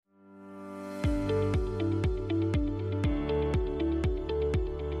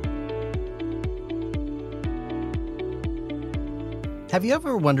Have you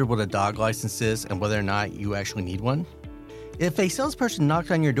ever wondered what a dog license is and whether or not you actually need one? If a salesperson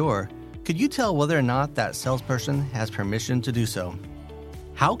knocked on your door, could you tell whether or not that salesperson has permission to do so?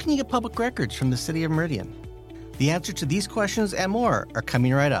 How can you get public records from the City of Meridian? The answer to these questions and more are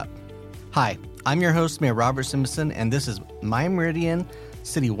coming right up. Hi, I'm your host, Mayor Robert Simpson, and this is My Meridian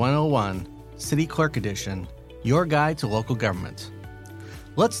City 101, City Clerk Edition, your guide to local government.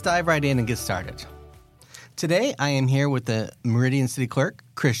 Let's dive right in and get started. Today, I am here with the Meridian City Clerk,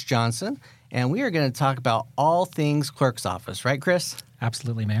 Chris Johnson, and we are going to talk about all things clerk's office. Right, Chris?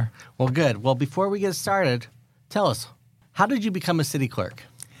 Absolutely, Mayor. Well, good. Well, before we get started, tell us, how did you become a city clerk?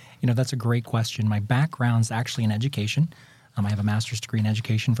 That's a great question. My background's actually in education. I have a master's degree in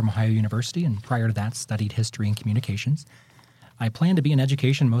education from Ohio University, and prior to that, studied history and communications. I planned to be in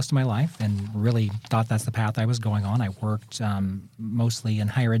education most of my life and really thought that's the path I was going on. I worked mostly in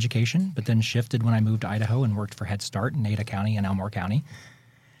higher education, but then shifted when I moved to Idaho and worked for Head Start in Ada County and Elmore County.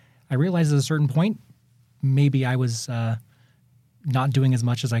 I realized at a certain point, maybe I was not doing as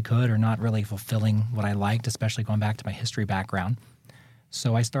much as I could or not really fulfilling what I liked, especially going back to my history background.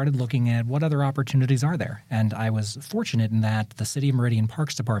 So I started looking at what other opportunities are there. And I was fortunate in that the City of Meridian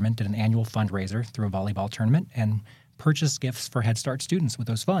Parks Department did an annual fundraiser through a volleyball tournament and purchased gifts for Head Start students with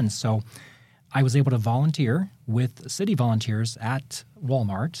those funds. So I was able to volunteer with city volunteers at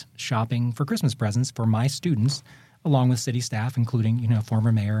Walmart shopping for Christmas presents for my students, along with city staff, including,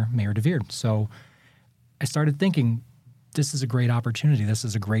 former Mayor DeVere. So I started thinking, this is a great opportunity. This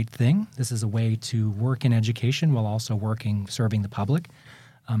is a great thing. This is a way to work in education while also serving the public.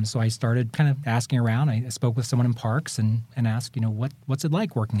 So I started kind of asking around. I spoke with someone in parks and asked, what's it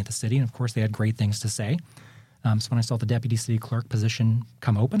like working at the city? And of course, they had great things to say. So when I saw the deputy city clerk position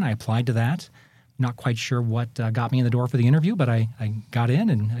come open, I applied to that. Not quite sure what got me in the door for the interview, but I got in,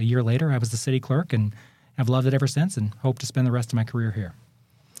 and a year later, I was the city clerk, and I've loved it ever since and hope to spend the rest of my career here.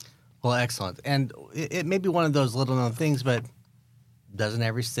 Well, excellent. And it may be one of those little-known things, but doesn't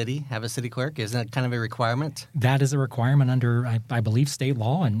every city have a city clerk? Isn't that kind of a requirement? That is a requirement under, I believe, state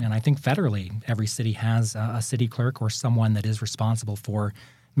law, and I think federally, every city has a city clerk or someone that is responsible for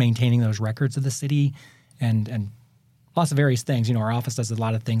maintaining those records of the city and lots of various things. Our office does a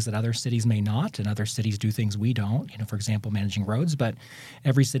lot of things that other cities may not, and other cities do things we don't, for example, managing roads. But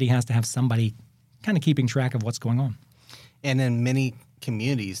every city has to have somebody kind of keeping track of what's going on. And in many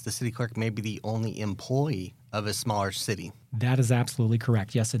communities, the city clerk may be the only employee of a smaller city. That is absolutely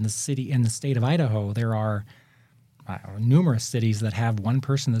correct. Yes, in the state of Idaho, there are numerous cities that have one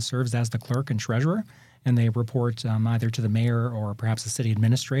person that serves as the clerk and treasurer, and they report either to the mayor or perhaps the city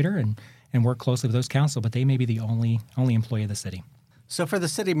administrator and work closely with those council, but they may be the only employee of the city. So for the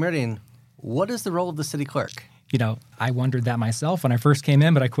city of Meridian, what is the role of the city clerk? I wondered that myself when I first came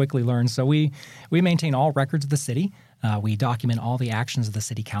in, but I quickly learned. So we maintain all records of the city. We document all the actions of the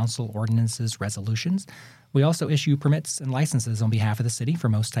city council, ordinances, resolutions. We also issue permits and licenses on behalf of the city for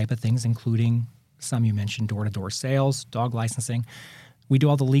most type of things, including some you mentioned, door-to-door sales, dog licensing. We do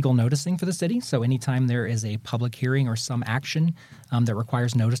all the legal noticing for the city, so anytime there is a public hearing or some action that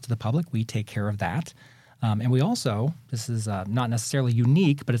requires notice to the public, we take care of that. And we also, this is not necessarily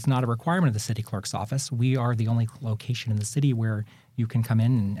unique, but it's not a requirement of the city clerk's office. We are the only location in the city where you can come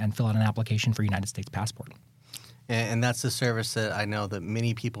in and fill out an application for a United States passport. And that's a service that I know that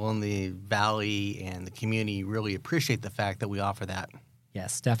many people in the valley and the community really appreciate the fact that we offer that.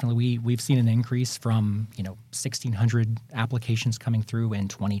 Yes, definitely. We've seen an increase from 1,600 applications coming through in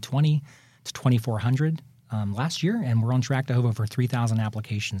 2020 to 2,400 last year, and we're on track to have over 3,000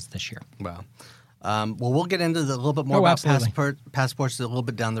 applications this year. Wow. Well, we'll get into a little bit more about passports a little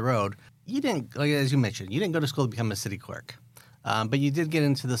bit down the road. You didn't, as you mentioned, you didn't go to school to become a city clerk, but you did get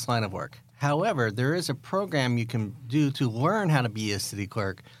into this line of work. However, there is a program you can do to learn how to be a city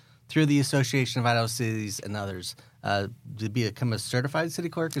clerk through the Association of Idaho Cities and others. To become a certified city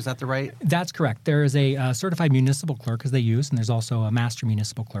clerk, is that the right? That's correct. There is a certified municipal clerk, as they use, and there's also a master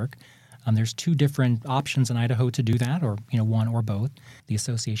municipal clerk. There's two different options in Idaho to do that, or one or both. The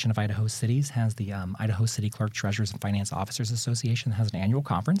Association of Idaho Cities has the Idaho City Clerk Treasurers and Finance Officers Association that has an annual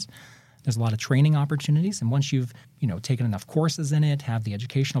conference. There's a lot of training opportunities, and once you've taken enough courses in it, have the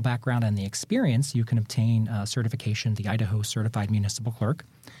educational background and the experience, you can obtain certification, the Idaho Certified Municipal Clerk.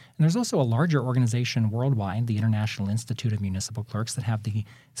 And there's also a larger organization worldwide, the International Institute of Municipal Clerks, that have the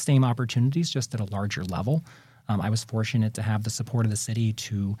same opportunities just at a larger level. I was fortunate to have the support of the city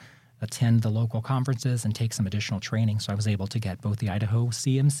to attend the local conferences and take some additional training, so I was able to get both the Idaho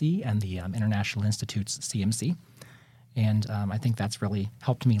CMC and the International Institute's CMC. And I think that's really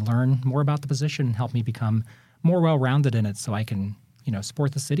helped me learn more about the position and helped me become more well-rounded in it so I can,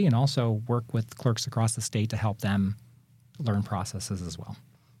 support the city and also work with clerks across the state to help them learn processes as well.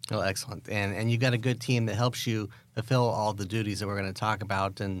 Oh, excellent. And you got a good team that helps you fulfill all the duties that we're going to talk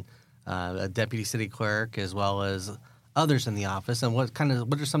about, and a deputy city clerk as well as others in the office. And what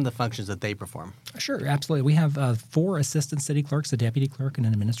are some of the functions that they perform? Sure, absolutely. We have 4 assistant city clerks, a deputy clerk, and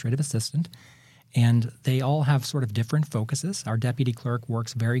an administrative assistant. And they all have sort of different focuses. Our deputy clerk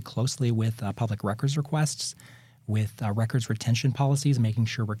works very closely with public records requests, with records retention policies, making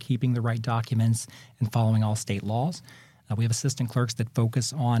sure we're keeping the right documents and following all state laws. We have assistant clerks that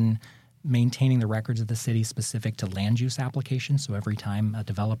focus on maintaining the records of the city specific to land use applications. So every time a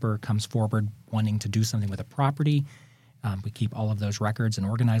developer comes forward wanting to do something with a property, we keep all of those records and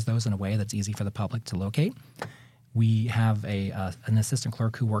organize those in a way that's easy for the public to locate. We have an assistant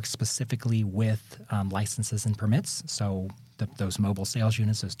clerk who works specifically with licenses and permits. So those mobile sales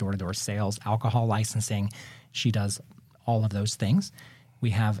units, those door-to-door sales, alcohol licensing, she does all of those things. We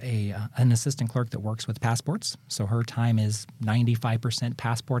have an assistant clerk that works with passports. So her time is 95%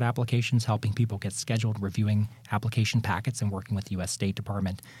 passport applications, helping people get scheduled, reviewing application packets, and working with the U.S. State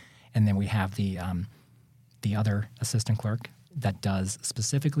Department. And then we have the other assistant clerk that does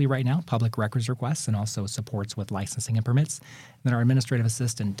specifically right now public records requests and also supports with licensing and permits. And then our administrative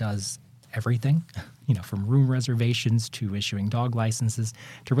assistant does everything, from room reservations to issuing dog licenses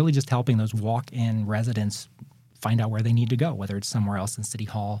to really just helping those walk-in residents find out where they need to go, whether it's somewhere else in City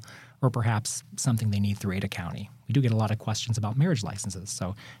Hall or perhaps something they need through Ada County. We do get a lot of questions about marriage licenses,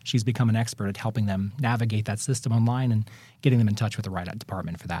 so she's become an expert at helping them navigate that system online and getting them in touch with the right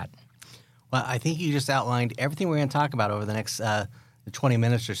department for that. Well, I think you just outlined everything we're going to talk about over the next 20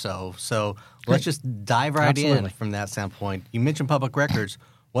 minutes or so. So let's just dive right in from that standpoint. You mentioned public records.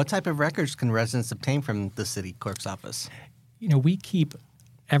 What type of records can residents obtain from the city clerk's office? We keep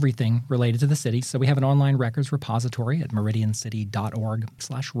everything related to the city. So we have an online records repository at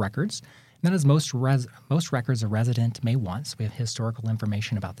meridiancity.org/records. And that is most records a resident may want. So we have historical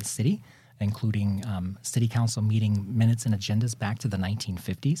information about the city, including city council meeting minutes and agendas back to the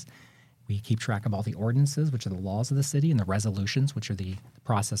 1950s. We keep track of all the ordinances, which are the laws of the city, and the resolutions, which are the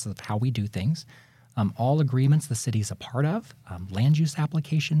process of how we do things. All agreements the city is a part of, land use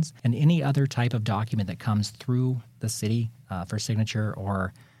applications, and any other type of document that comes through the city for signature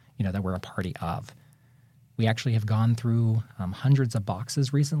or that we're a party of. We actually have gone through hundreds of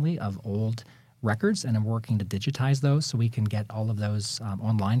boxes recently of old records, and I'm working to digitize those so we can get all of those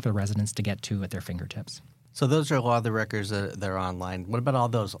online for the residents to get to at their fingertips. So those are a lot of the records that are online. What about all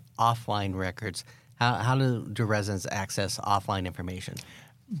those offline records? How do residents access offline information?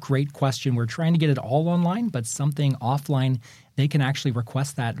 Great question. We're trying to get it all online, but something offline, they can actually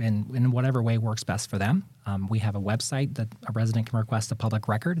request that in whatever way works best for them. We have a website that a resident can request a public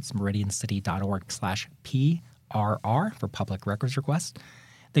record. It's meridiancity.org/PRR for public records request.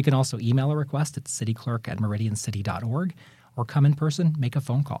 They can also email a request at cityclerk@meridiancity.org or come in person, make a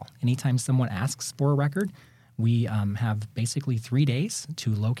phone call. Anytime someone asks for a record, we have basically 3 days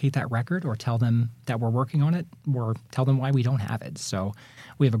to locate that record or tell them that we're working on it or tell them why we don't have it. So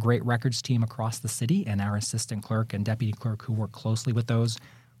we have a great records team across the city, and our assistant clerk and deputy clerk who work closely with those,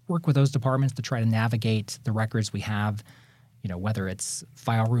 work with those departments to try to navigate the records we have, whether it's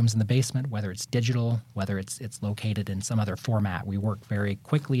file rooms in the basement, whether it's digital, whether it's located in some other format. We work very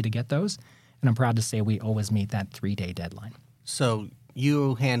quickly to get those, and I'm proud to say we always meet that 3-day deadline. So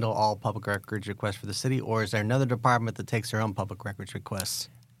you handle all public records requests for the city, or is there another department that takes their own public records requests?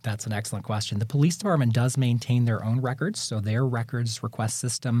 That's an excellent question. The police department does maintain their own records, so their records request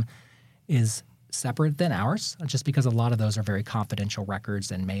system is separate than ours, just because a lot of those are very confidential records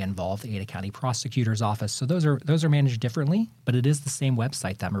and may involve the Ada County Prosecutor's Office. So those are managed differently, but it is the same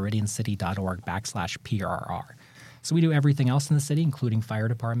website, that meridiancity.org/PRR. So we do everything else in the city, including fire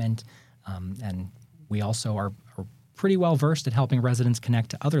department, and we also are pretty well versed at helping residents connect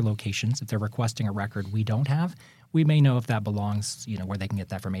to other locations. If they're requesting a record we don't have, we may know if that belongs, where they can get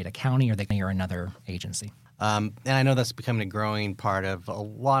that from Ada County or another agency. And I know that's becoming a growing part of a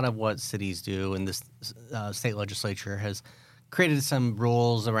lot of what cities do, and this state legislature has created some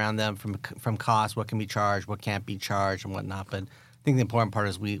rules around them from cost, what can be charged, what can't be charged, and whatnot. But I think the important part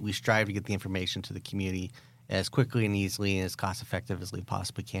is we strive to get the information to the community as quickly and easily and as cost-effective as we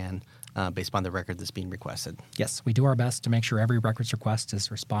possibly can based upon the record that's being requested. Yes, we do our best to make sure every records request is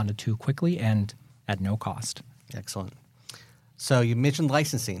responded to quickly and at no cost. Excellent. So you mentioned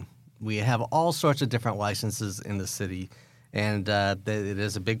licensing. We have all sorts of different licenses in the city, and it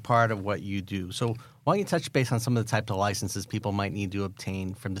is a big part of what you do. So why don't you touch base on some of the types of licenses people might need to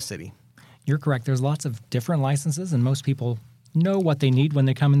obtain from the city? You're correct. There's lots of different licenses, and most people know what they need when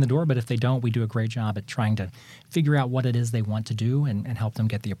they come in the door, but if they don't, we do a great job at trying to figure out what it is they want to do and help them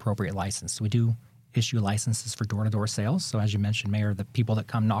get the appropriate license. So we do issue licenses for door-to-door sales. So as you mentioned, Mayor, the people that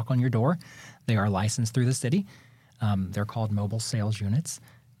come knock on your door, they are licensed through the city. They're called mobile sales units.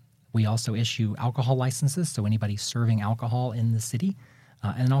 We also issue alcohol licenses, so anybody serving alcohol in the city,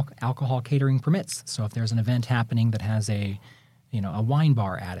 and alcohol catering permits. So if there's an event happening that has a wine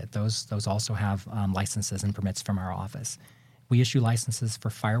bar at it, those also have licenses and permits from our office. We issue licenses for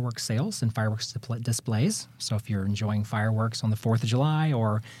fireworks sales and fireworks displays. So if you're enjoying fireworks on the 4th of July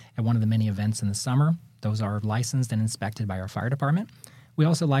or at one of the many events in the summer, those are licensed and inspected by our fire department. We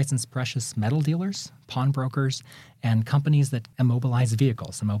also license precious metal dealers, pawnbrokers, and companies that immobilize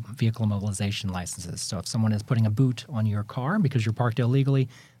vehicles, vehicle immobilization licenses. So if someone is putting a boot on your car because you're parked illegally,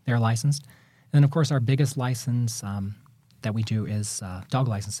 they're licensed. And then, of course, our biggest license that we do is dog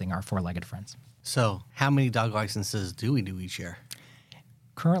licensing, our four-legged friends. So how many dog licenses do we do each year?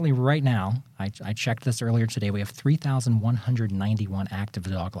 Currently, right now, I checked this earlier today, we have 3,191 active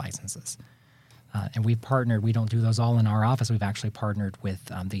dog licenses. And we've partnered, we don't do those all in our office, we've actually partnered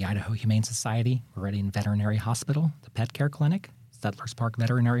with the Idaho Humane Society, Meridian Veterinary Hospital, the Pet Care Clinic, Settlers Park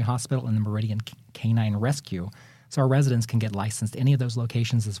Veterinary Hospital, and the Meridian Canine Rescue. So our residents can get licensed at any of those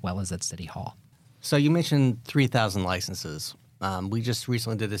locations as well as at City Hall. So you mentioned 3,000 licenses. We just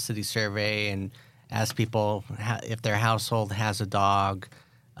recently did a city survey and asked people if their household has a dog.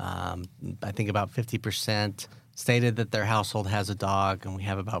 I think about 50% stated that their household has a dog, and we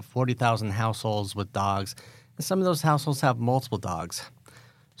have about 40,000 households with dogs. And some of those households have multiple dogs.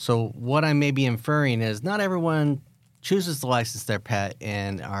 So what I may be inferring is not everyone chooses to license their pet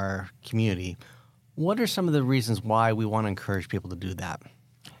in our community. What are some of the reasons why we want to encourage people to do that?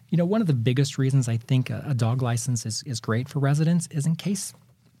 One of the biggest reasons I think a dog license is great for residents is in case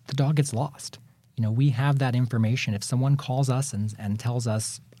the dog gets lost. We have that information. If someone calls us and tells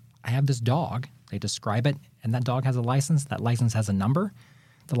us, I have this dog, they describe it, and that dog has a license, that license has a number.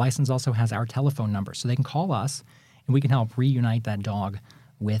 The license also has our telephone number, so they can call us, and we can help reunite that dog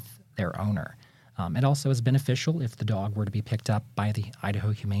with their owner. It also is beneficial if the dog were to be picked up by the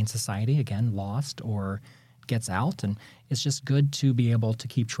Idaho Humane Society, again, lost or gets out, and it's just good to be able to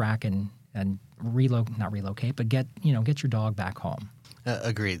keep track and not relocate, but get your dog back home.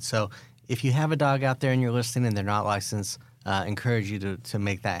 Agreed. So if you have a dog out there and you're listening and they're not licensed, encourage you to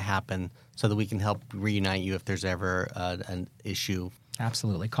make that happen so that we can help reunite you if there's ever an issue.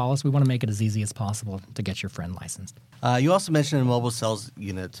 Absolutely. Call us. We want to make it as easy as possible to get your friend licensed. You also mentioned a mobile sales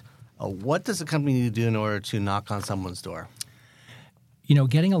unit. What does a company need to do in order to knock on someone's door?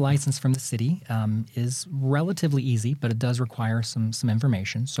 Getting a license from the city is relatively easy, but it does require some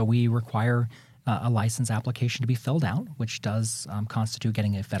information. So we require a license application to be filled out, which does constitute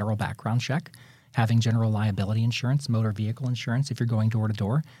getting a federal background check, having general liability insurance, motor vehicle insurance if you're going door to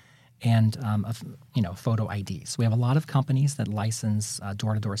door, and photo ID. So we have a lot of companies that license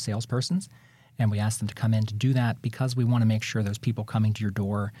door-to-door salespersons, and we ask them to come in to do that because we want to make sure those people coming to your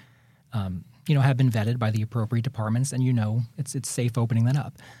door have been vetted by the appropriate departments, and it's safe opening that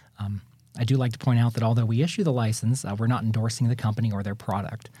up. I do like to point out that although we issue the license, we're not endorsing the company or their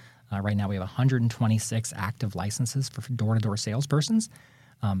product. Right now we have 126 active licenses for door-to-door salespersons,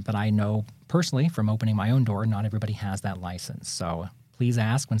 but I know personally from opening my own door, not everybody has that license. So please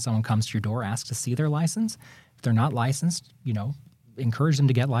ask when someone comes to your door, ask to see their license. If they're not licensed, encourage them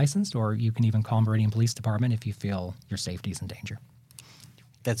to get licensed, or you can even call Meridian Police Department if you feel your safety is in danger.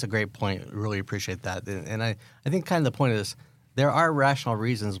 That's a great point. Really appreciate that. And I think kind of the point is there are rational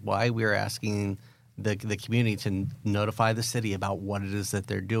reasons why we're asking the community to notify the city about what it is that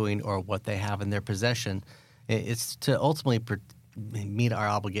they're doing or what they have in their possession. It's to ultimately meet our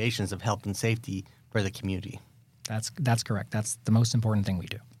obligations of health and safety for the community. That's correct. That's the most important thing we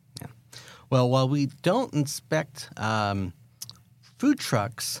do. Yeah. Well, while we don't inspect food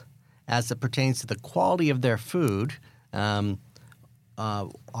trucks as it pertains to the quality of their food,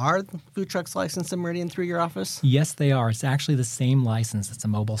 are food trucks licensed in Meridian through your office? Yes, they are. It's actually the same license. It's a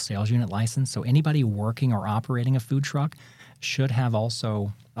mobile sales unit license. So anybody working or operating a food truck should have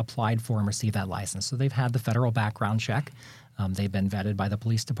also applied for and received that license. So they've had the federal background check. They've been vetted by the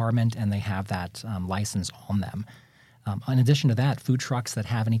police department, and they have that license on them. In addition to that, food trucks that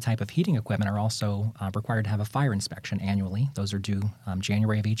have any type of heating equipment are also required to have a fire inspection annually. Those are due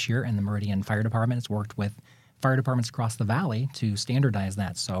January of each year, and the Meridian Fire Department has worked with fire departments across the valley to standardize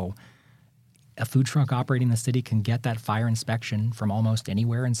that. So a food truck operating in the city can get that fire inspection from almost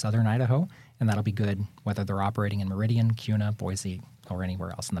anywhere in southern Idaho, and that'll be good whether they're operating in Meridian, Kuna, Boise, or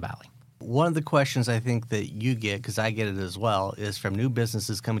anywhere else in the valley. One of the questions I think that you get, because I get it as well, is from new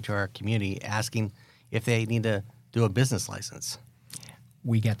businesses coming to our community asking if they need to do a business license.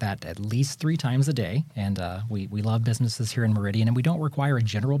 We get that at least 3 times a day, and we love businesses here in Meridian, and we don't require a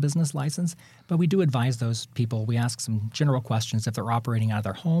general business license, but we do advise those people. We ask some general questions. If they're operating out of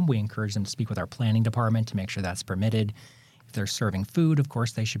their home, we encourage them to speak with our planning department to make sure that's permitted. If they're serving food, of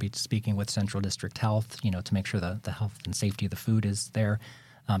course, they should be speaking with Central District Health, to make sure the health and safety of the food is there,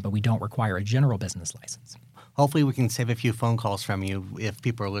 but we don't require a general business license. Hopefully we can save a few phone calls from you if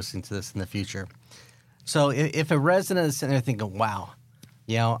people are listening to this in the future. So if a resident is sitting there thinking, wow,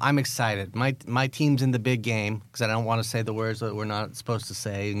 I'm excited. My team's in the big game, because I don't want to say the words that we're not supposed to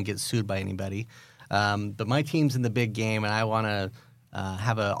say and get sued by anybody. But my team's in the big game, and I want to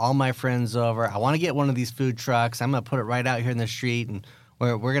have all my friends over. I want to get one of these food trucks. I'm going to put it right out here in the street, and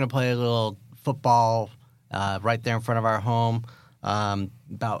we're going to play a little football right there in front of our home.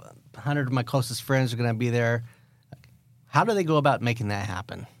 About 100 of my closest friends are going to be there. How do they go about making that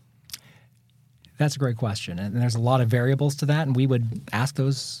happen? That's a great question, and there's a lot of variables to that, and we would ask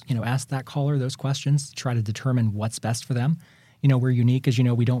that caller those questions to try to determine what's best for them. We're unique, as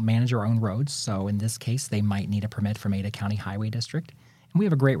we don't manage our own roads, so in this case, they might need a permit from Ada County Highway District, and we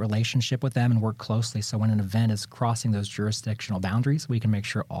have a great relationship with them and work closely, so when an event is crossing those jurisdictional boundaries, we can make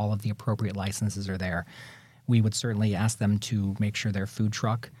sure all of the appropriate licenses are there. We would certainly ask them to make sure their food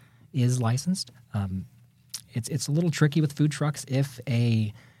truck is licensed. It's a little tricky with food trucks. If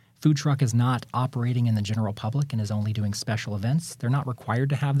a food truck is not operating in the general public and is only doing special events, they're not required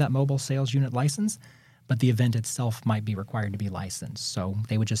to have that mobile sales unit license, but the event itself might be required to be licensed. So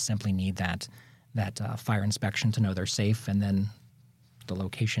they would just simply need that fire inspection to know they're safe, and then the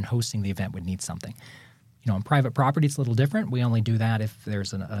location hosting the event would need something. On private property, it's a little different. We only do that if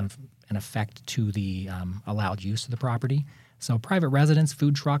there's an effect to the allowed use of the property. So private residence,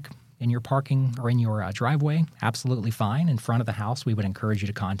 food truck, in your parking or in your driveway, absolutely fine. In front of the house, we would encourage you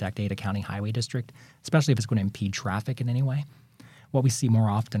to contact Ada County Highway District, especially if it's going to impede traffic in any way. What we see more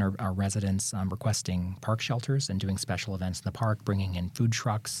often are residents requesting park shelters and doing special events in the park, bringing in food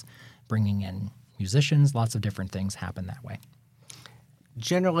trucks, bringing in musicians. Lots of different things happen that way.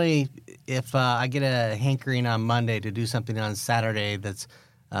 Generally, if I get a hankering on Monday to do something on Saturday that's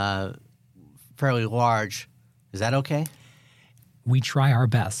fairly large, is that okay? We try our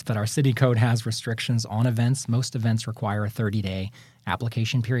best, but our city code has restrictions on events. Most events require a 30-day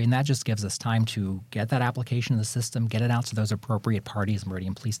application period, and that just gives us time to get that application in the system, get it out to those appropriate parties,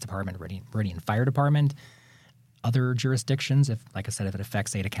 Meridian Police Department, Meridian Fire Department, other jurisdictions. If it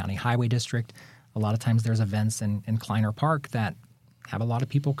affects Ada County Highway District, a lot of times there's events in Kleiner Park that have a lot of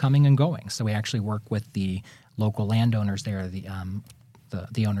people coming and going. So we actually work with the local landowners there, the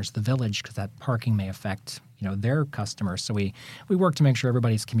owners of the village, because that parking may affect their customers. So we work to make sure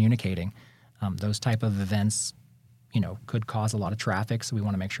everybody's communicating. Those type of events, could cause a lot of traffic, so we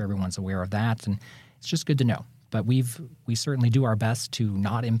want to make sure everyone's aware of that, and it's just good to know. But we certainly do our best to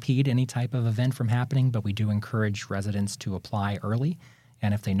not impede any type of event from happening, but we do encourage residents to apply early.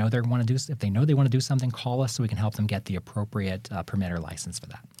 And if they know they want to do something, call us so we can help them get the appropriate permit or license for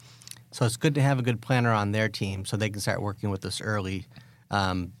that. So it's good to have a good planner on their team so they can start working with us early,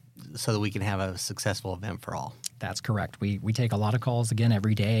 so that we can have a successful event for all. That's correct. We take a lot of calls again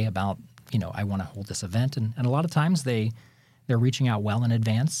every day about, I want to hold this event. And a lot of times they're reaching out well in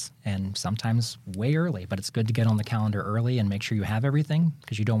advance and sometimes way early. But it's good to get on the calendar early and make sure you have everything,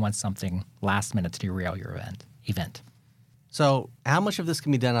 because you don't want something last minute to derail your event. So how much of this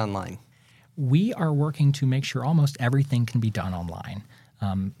can be done online? We are working to make sure almost everything can be done online.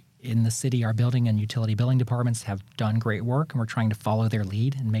 In the city, our building and utility billing departments have done great work, and we're trying to follow their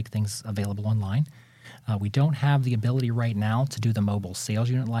lead and make things available online. We don't have the ability right now to do the mobile sales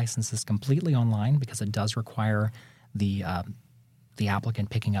unit licenses completely online, because it does require the applicant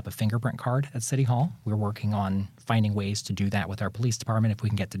picking up a fingerprint card at City Hall. We're working on finding ways to do that with our police department if we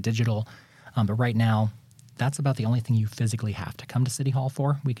can get to digital. But right now, that's about the only thing you physically have to come to City Hall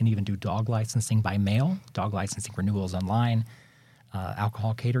for. We can even do dog licensing by mail, dog licensing renewals online.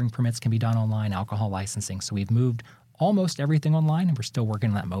 Alcohol catering permits can be done online, alcohol licensing. So we've moved almost everything online, and we're still working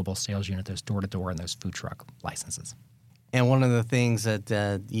on that mobile sales unit, those door-to-door and those food truck licenses. And one of the things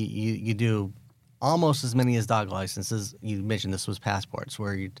that you do almost as many as dog licenses, you mentioned this was passports,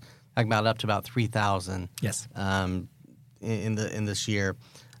 where you're talking about up to about 3,000 yes. In this year.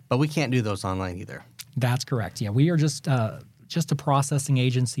 But we can't do those online either. That's correct. Yeah, we are just a processing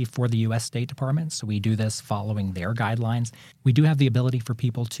agency for the U.S. State Department, so we do this following their guidelines. We do have the ability for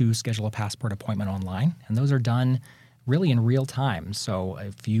people to schedule a passport appointment online, and those are done really in real time. So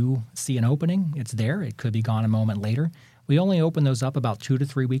if you see an opening, it's there. It could be gone a moment later. We only open those up about 2 to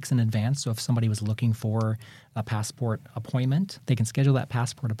 3 weeks in advance, so if somebody was looking for a passport appointment, they can schedule that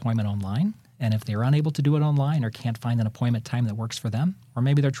passport appointment online, And if they're unable to do it online or can't find an appointment time that works for them, or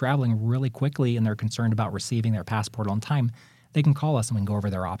maybe they're traveling really quickly and they're concerned about receiving their passport on time, they can call us and we can go over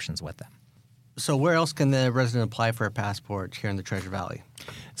their options with them. So where else can the resident apply for a passport here in the Treasure Valley?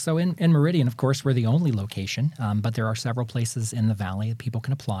 So in Meridian, of course, we're the only location, but there are several places in the valley that people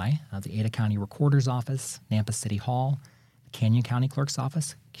can apply. The Ada County Recorder's Office, Nampa City Hall, the Canyon County Clerk's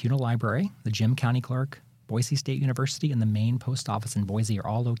Office, CUNA Library, the Jim County Clerk, Boise State University, and the Maine Post Office in Boise are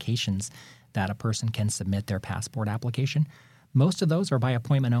all locations that a person can submit their passport application. Most of those are by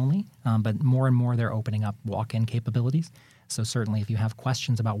appointment only, but more and more they're opening up walk-in capabilities. So certainly if you have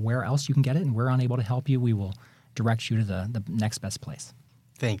questions about where else you can get it and we're unable to help you, we will direct you to the next best place.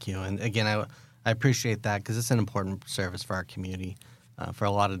 Thank you. And again, I appreciate that because it's an important service for our community for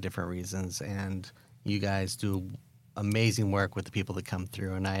a lot of different reasons. And you guys do amazing work with the people that come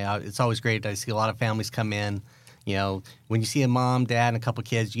through. And it's always great. I see a lot of families come in. You know, when you see a mom, dad, and a couple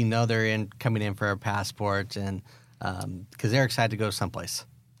kids, you know they're coming in for a passport and because they're excited to go someplace.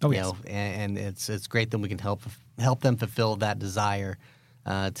 Oh, yes. You know, and it's great that we can help them fulfill that desire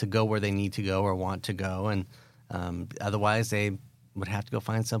to go where they need to go or want to go. And otherwise, they would have to go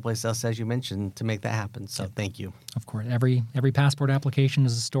find someplace else, as you mentioned, to make that happen. So thank you. Of course, every passport application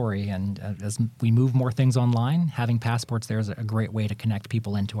is a story. And as we move more things online, having passports there is a great way to connect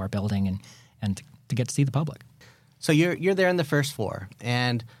people into our building and to get to see the public. So you're there on the first floor.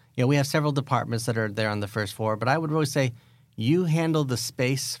 And you know we have several departments that are there on the first floor. But I would really say you handle the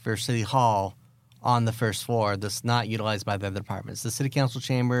space for City Hall on the first floor that's not utilized by the other departments. The City Council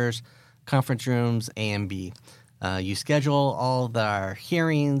chambers, conference rooms, A and B. You schedule all of our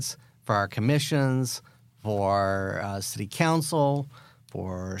hearings for our commissions, for City Council,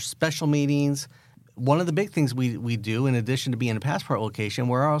 for special meetings. One of the big things we do, in addition to being a passport location,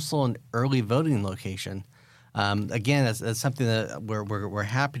 we're also an early voting location. Again, that's something that we're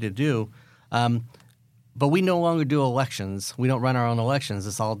happy to do. But we no longer do elections. We don't run our own elections.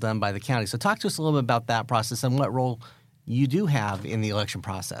 It's all done by the county. So talk to us a little bit about that process and what role you do have in the election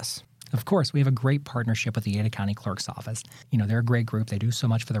process. Of course, we have a great partnership with the Ada County Clerk's Office. You know, they're a great group. They do so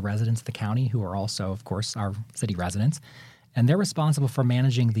much for the residents of the county who are also, of course, our city residents. And they're responsible for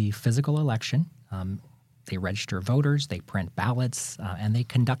managing the physical election. They register voters, they print ballots, and they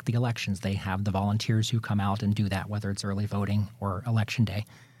conduct the elections. They have the volunteers who come out and do that, whether it's early voting or election day.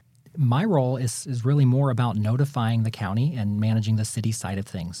 My role is really more about notifying the county and managing the city side of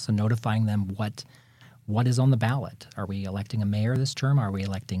things. So notifying them what is on the ballot. Are we electing a mayor this term? Are we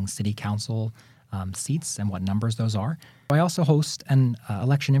electing city council seats and what numbers those are? I also host an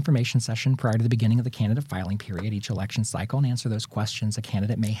election information session prior to the beginning of the candidate filing period each election cycle and answer those questions a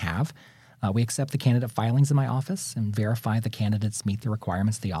candidate may have. We accept the candidate filings in my office and verify the candidates meet the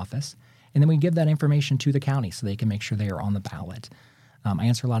requirements of the office. And then we give that information to the county so they can make sure they are on the ballot. I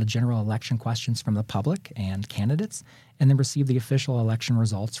answer a lot of general election questions from the public and candidates, and then receive the official election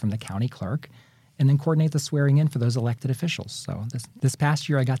results from the county clerk, and then coordinate the swearing in for those elected officials. So this past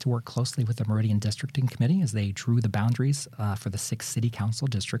year, I got to work closely with the Meridian Districting Committee as they drew the boundaries for the 6 city council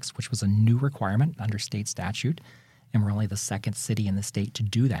districts, which was a new requirement under state statute, and we're only the second city in the state to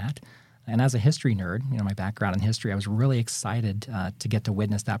do that. And as a history nerd, you know, my background in history, I was really excited to get to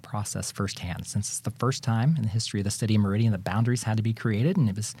witness that process firsthand, since it's the first time in the history of the city of Meridian that boundaries had to be created, and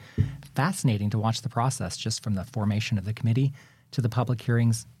it was fascinating to watch the process just from the formation of the committee to the public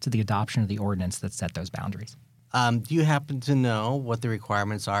hearings to the adoption of the ordinance that set those boundaries. Do you happen to know what the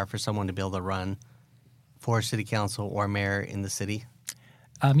requirements are for someone to be able to run for city council or mayor in the city?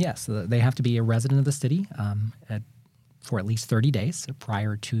 Yes, they have to be a resident of the city for at least 30 days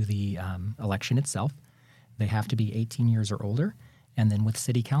prior to the election itself. They have to be 18 years or older. And then with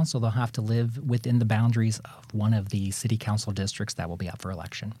city council, they'll have to live within the boundaries of one of the city council districts that will be up for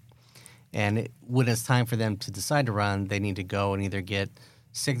election. And when it's time for them to decide to run, they need to go and either get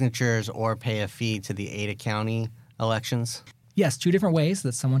signatures or pay a fee to the Ada County elections? Yes, 2 different ways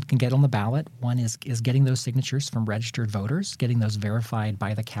that someone can get on the ballot. One is getting those signatures from registered voters, getting those verified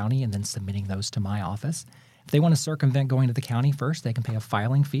by the county, and then submitting those to my office. If they want to circumvent going to the county first, they can pay a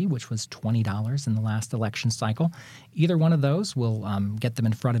filing fee, which was $20 in the last election cycle. Either one of those will get them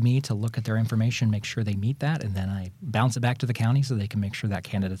in front of me to look at their information, make sure they meet that, and then I bounce it back to the county so they can make sure that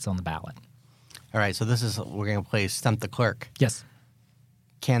candidate's on the ballot. All right, so we're going to play Stump the Clerk. Yes.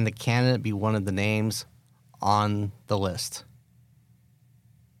 Can the candidate be one of the names on the list?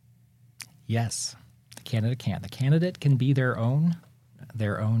 Yes, the candidate can. The candidate can be their own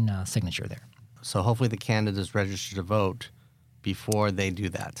signature there. So hopefully the candidate is registered to vote before they do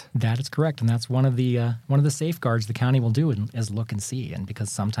that. That is correct, and that's one of the safeguards the county will do is look and see. And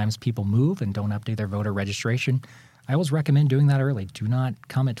because sometimes people move and don't update their voter registration, I always recommend doing that early. Do not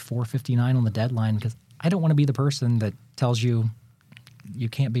come at 4:59 on the deadline, because I don't want to be the person that tells you you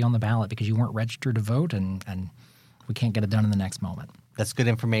can't be on the ballot because you weren't registered to vote and we can't get it done in the next moment. That's good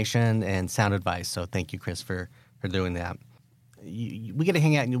information and sound advice. So thank you, Chris, for doing that. We get to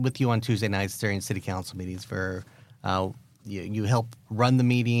hang out with you on Tuesday nights during city council meetings. You help run the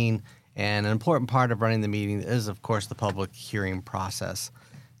meeting, and an important part of running the meeting is, of course, the public hearing process.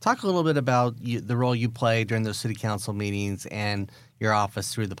 Talk a little bit about the role you play during those city council meetings and your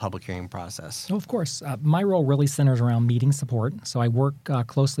office through the public hearing process. Oh, of course. My role really centers around meeting support. So I work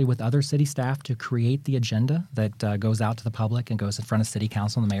closely with other city staff to create the agenda that goes out to the public and goes in front of city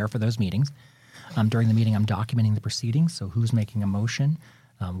council and the mayor for those meetings. During the meeting, I'm documenting the proceedings. So who's making a motion?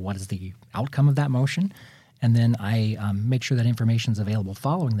 What is the outcome of that motion? And then I make sure that information is available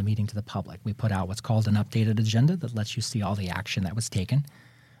following the meeting to the public. We put out what's called an updated agenda that lets you see all the action that was taken.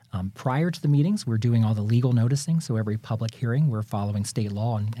 Prior to the meetings, we're doing all the legal noticing. So every public hearing, we're following state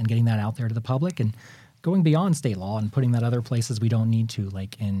law and getting that out there to the public, and going beyond state law and putting that other places we don't need to,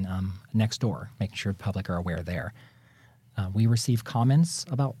 like in next door, making sure the public are aware there. We receive comments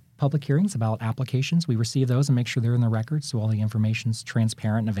about public hearings, about applications. We receive those and make sure they're in the record so all the information's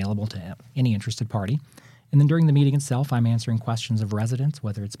transparent and available to any interested party. And then during the meeting itself, I'm answering questions of residents,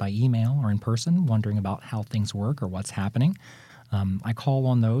 whether it's by email or in person, wondering about how things work or what's happening. I call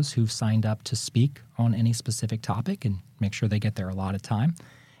on those who've signed up to speak on any specific topic and make sure they get their allotted time.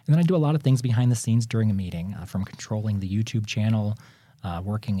 And then I do a lot of things behind the scenes during a meeting, from controlling the YouTube channel,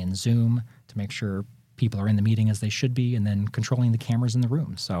 working in Zoom to make sure people are in the meeting as they should be, and then controlling the cameras in the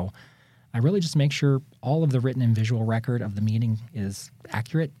room. So I really just make sure all of the written and visual record of the meeting is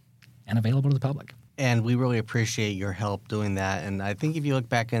accurate and available to the public. And we really appreciate your help doing that. And I think if you look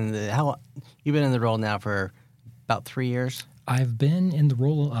back you've been in the role now for about 3 years? I've been in the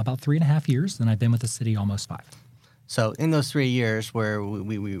role about 3.5 years, and I've been with the city almost 5. So in those 3 years, where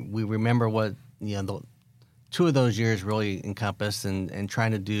we remember what the 2 of those years really encompassed, and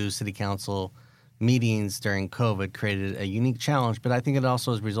trying to do city council meetings during COVID created a unique challenge. But I think it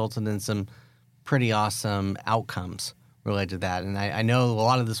also has resulted in some pretty awesome outcomes related to that. And I know a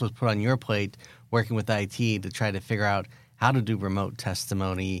lot of this was put on your plate, working with IT to try to figure out how to do remote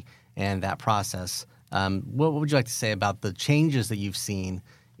testimony and that process. What would you like to say about the changes that you've seen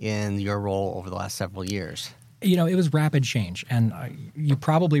in your role over the last several years? It was rapid change, and you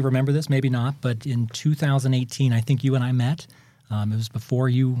probably remember this, maybe not, but in 2018, I think you and I met. It was before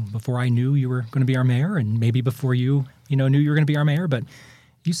I knew you were going to be our mayor, and maybe before you knew you were going to be our mayor, but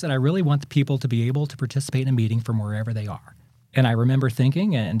you said, I really want the people to be able to participate in a meeting from wherever they are. And I remember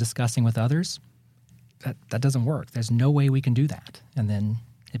thinking and discussing with others, that doesn't work. There's no way we can do that. And then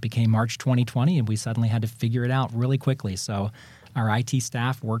it became March 2020, and we suddenly had to figure it out really quickly. So our IT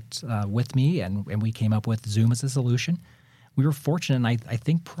staff worked with me, and we came up with Zoom as a solution. We were fortunate, and I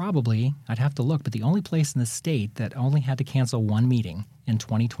think probably, I'd have to look, but the only place in the state that only had to cancel one meeting in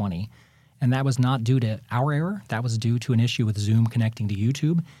 2020, and that was not due to our error. That was due to an issue with Zoom connecting to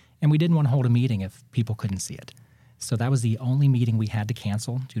YouTube, and we didn't want to hold a meeting if people couldn't see it. So that was the only meeting we had to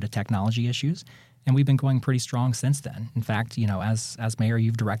cancel due to technology issues. And we've been going pretty strong since then. In fact, as mayor,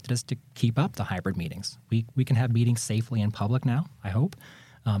 you've directed us to keep up the hybrid meetings. We can have meetings safely in public now, I hope.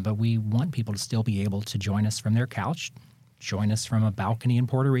 But we want people to still be able to join us from their couch, join us from a balcony in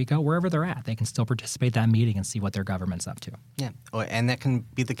Puerto Rico, wherever they're at. They can still participate in that meeting and see what their government's up to. Yeah, and that can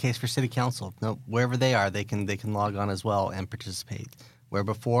be the case for city council. Wherever they are, they can log on as well and participate. Where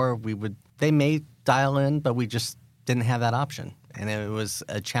before they may dial in, but we just didn't have that option. And it was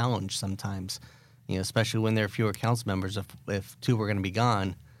a challenge sometimes. Especially when there are fewer council members, if 2 were going to be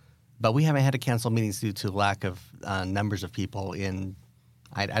gone. But we haven't had to cancel meetings due to lack of numbers of people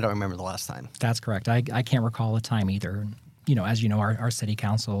I don't remember the last time. That's correct. I can't recall a time either. As you know, our city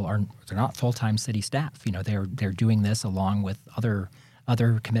council they're not full-time city staff. They're doing this along with other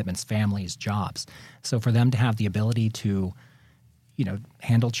commitments, families, jobs. So for them to have the ability to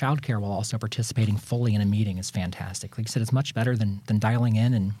handle childcare while also participating fully in a meeting is fantastic. Like you said, it's much better than dialing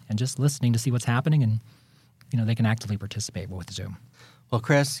in and just listening to see what's happening, and they can actively participate with Zoom. Well,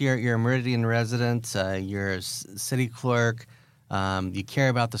 Chris, you're a Meridian resident. You're a city clerk. You care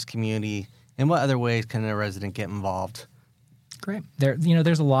about this community. In what other ways can a resident get involved? Great.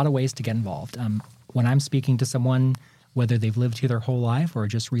 There's a lot of ways to get involved. When I'm speaking to someone, whether they've lived here their whole life or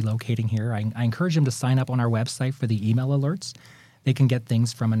just relocating here, I encourage them to sign up on our website for the email alerts. They can get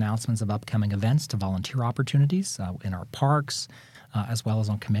things from announcements of upcoming events to volunteer opportunities in our parks, as well as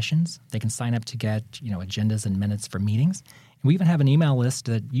on commissions. They can sign up to get agendas and minutes for meetings. And we even have an email list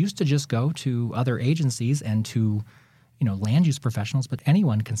that used to just go to other agencies and to land use professionals, but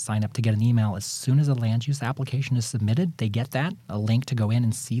anyone can sign up to get an email as soon as a land use application is submitted. They get that, a link to go in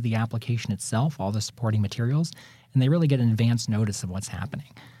and see the application itself, all the supporting materials, and they really get an advance notice of what's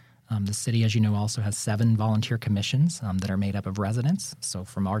happening. The city, as you know, also has 7 volunteer commissions that are made up of residents. So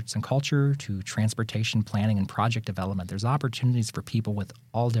from arts and culture to transportation planning and project development, there's opportunities for people with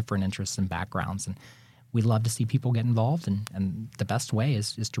all different interests and backgrounds. And we love to see people get involved. And the best way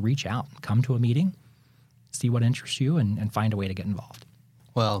is to reach out, come to a meeting, see what interests you, and find a way to get involved.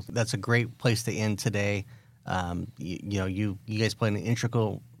 Well, that's a great place to end today. You guys play an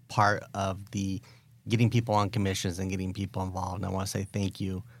integral part of the getting people on commissions and getting people involved. And I want to say thank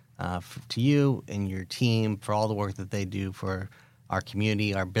you to you and your team for all the work that they do for our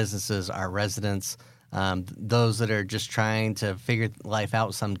community, our businesses, our residents, those that are just trying to figure life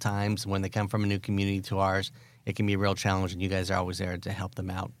out sometimes. When they come from a new community to ours, it can be a real challenge, and you guys are always there to help them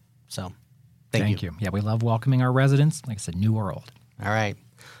out. So thank you. Yeah, we love welcoming our residents, like I said, new or old. All right.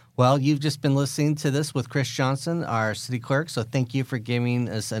 Well, you've just been listening to this with Chris Johnson, our city clerk, so thank you for giving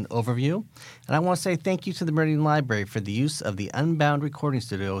us an overview. And I want to say thank you to the Meridian Library for the use of the Unbound Recording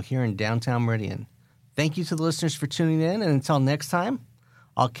Studio here in downtown Meridian. Thank you to the listeners for tuning in, and until next time,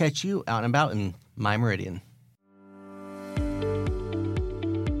 I'll catch you out and about in my Meridian.